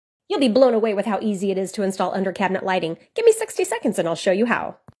You'll be blown away with how easy it is to install under cabinet lighting. Give me 60 seconds and I'll show you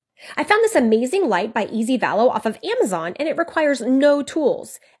how. I found this amazing light by Easy Valo off of Amazon, and it requires no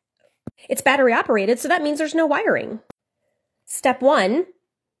tools. It's battery operated, so that means there's no wiring. Step 1,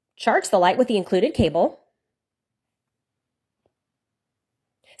 charge the light with the included cable.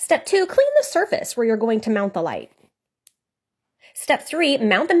 Step 2, clean the surface where you're going to mount the light. Step 3,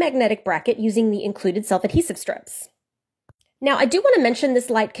 mount the magnetic bracket using the included self-adhesive strips. Now, I do want to mention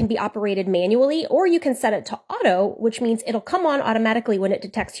this light can be operated manually, or you can set it to auto, which means it'll come on automatically when it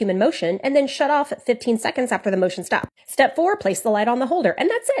detects human motion and then shut off at 15 seconds after the motion stops. Step 4, place the light on the holder, and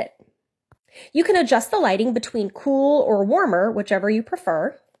that's it. You can adjust the lighting between cool or warmer, whichever you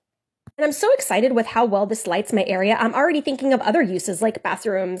prefer. And I'm so excited with how well this lights my area, I'm already thinking of other uses like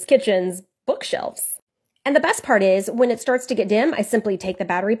bathrooms, kitchens, bookshelves. And the best part is, when it starts to get dim, I simply take the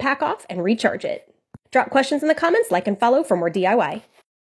battery pack off and recharge it. Drop questions in the comments, like and follow for more DIY.